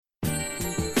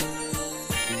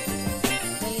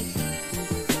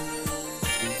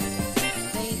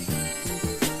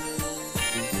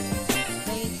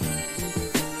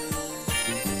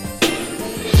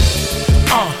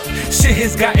Shit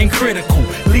has gotten critical.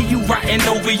 Leave you rotting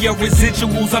over your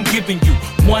residuals. I'm giving you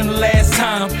one last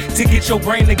time to get your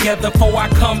brain together before I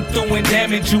come through and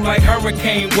damage you like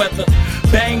hurricane weather.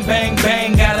 Bang, bang,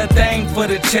 bang, got a thing for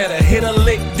the cheddar. Hit a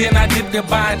lick, then I dip to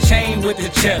buy a chain with the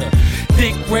cheddar.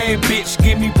 Thick red bitch,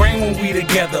 give me brain when we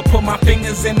together. Put my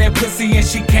fingers in that pussy and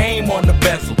she came on the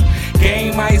bezel.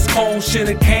 Game ice cold,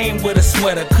 shoulda came with a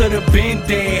sweater. Coulda been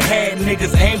dead, had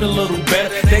niggas aimed a little better.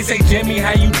 They say, Jimmy,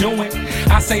 how you doing?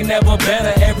 I say never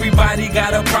better. Everybody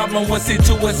got a problem, what's it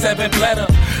to a 7th letter?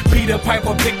 Peter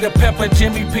Piper picked the pepper,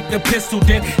 Jimmy picked the pistol.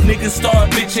 Then niggas start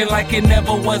bitching like it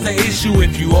never was an issue.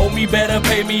 If you owe me, better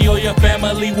pay me or your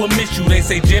family will miss you. They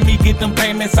say, Jimmy, get them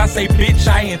payments. I say, bitch,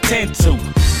 I intend to.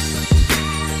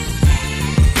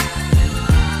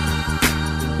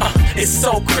 It's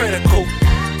so critical.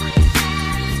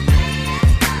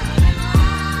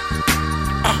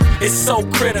 It's so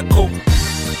critical.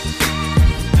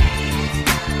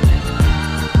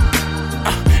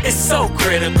 It's so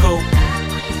critical.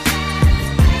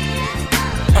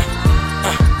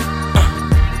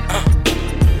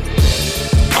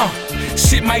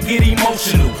 Shit might get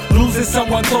emotional. Losing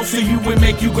someone close to you would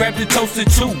make you grab the toaster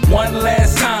too. One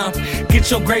last time,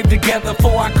 get your grave together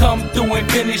before I come through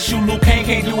and finish you. Luke Kane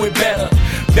can't do it better.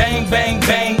 Bang, bang,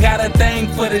 bang, got a thing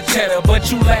for the cheddar. But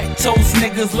you lactose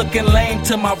niggas looking lame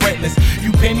to my retinas.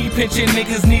 You penny pinching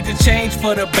niggas need to change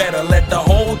for the better. Let the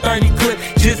whole 30 clip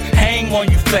just hang on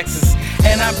you flexes.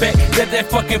 And I bet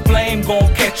that fucking flame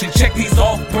gon' catch you. Check these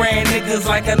off-brand niggas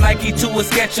like a Nike to a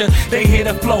Sketcher. They hit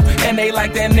a flow, and they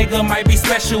like that nigga might be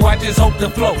special. I just hope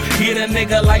the flow get a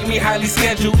nigga like me highly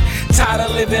scheduled. Tired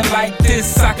of living like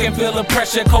this, I can feel the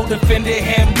pressure. Co-defended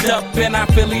hemmed up, and I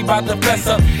feel he bout to fess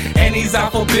up. And these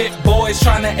alphabet boys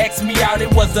trying to X me out.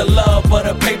 It was the love, but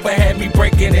the paper had me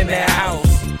breaking in their house.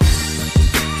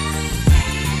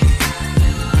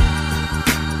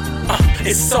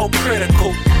 It's so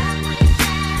critical.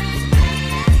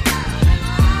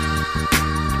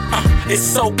 It's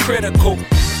so critical.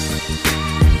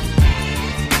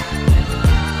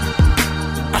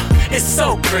 It's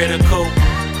so critical.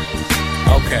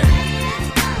 Okay.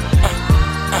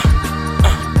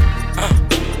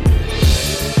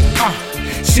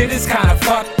 Shit is kinda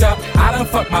fucked up. I done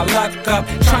fucked my luck up,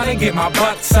 trying to get my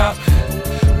butts up.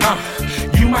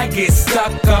 You might get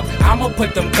stuck up. I'ma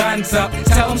put them guns up.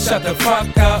 Tell them shut the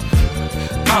fuck up.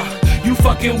 You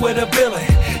fucking with a villain.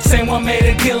 Same one made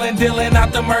a killing, dealing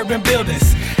out them urban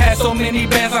buildings. Had so many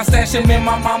bands, I stash them in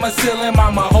my mama's ceiling.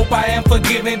 Mama, hope I am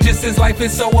forgiven, just as life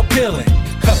is so appealing.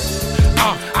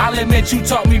 I'll admit you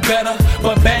taught me better,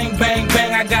 but bang, bang,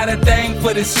 bang, I got a thing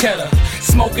for this cheddar.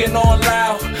 Smoking on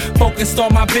loud, focused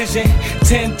on my vision.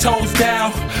 10 toes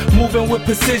down, moving with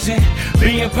precision.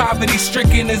 Being poverty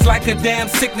stricken is like a damn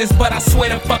sickness, but I swear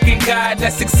to fucking God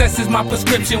that success is my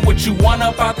prescription. What you want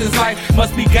about this life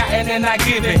must be gotten and not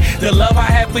given. The love I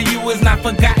have for you is not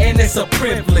forgotten, it's a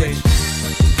privilege.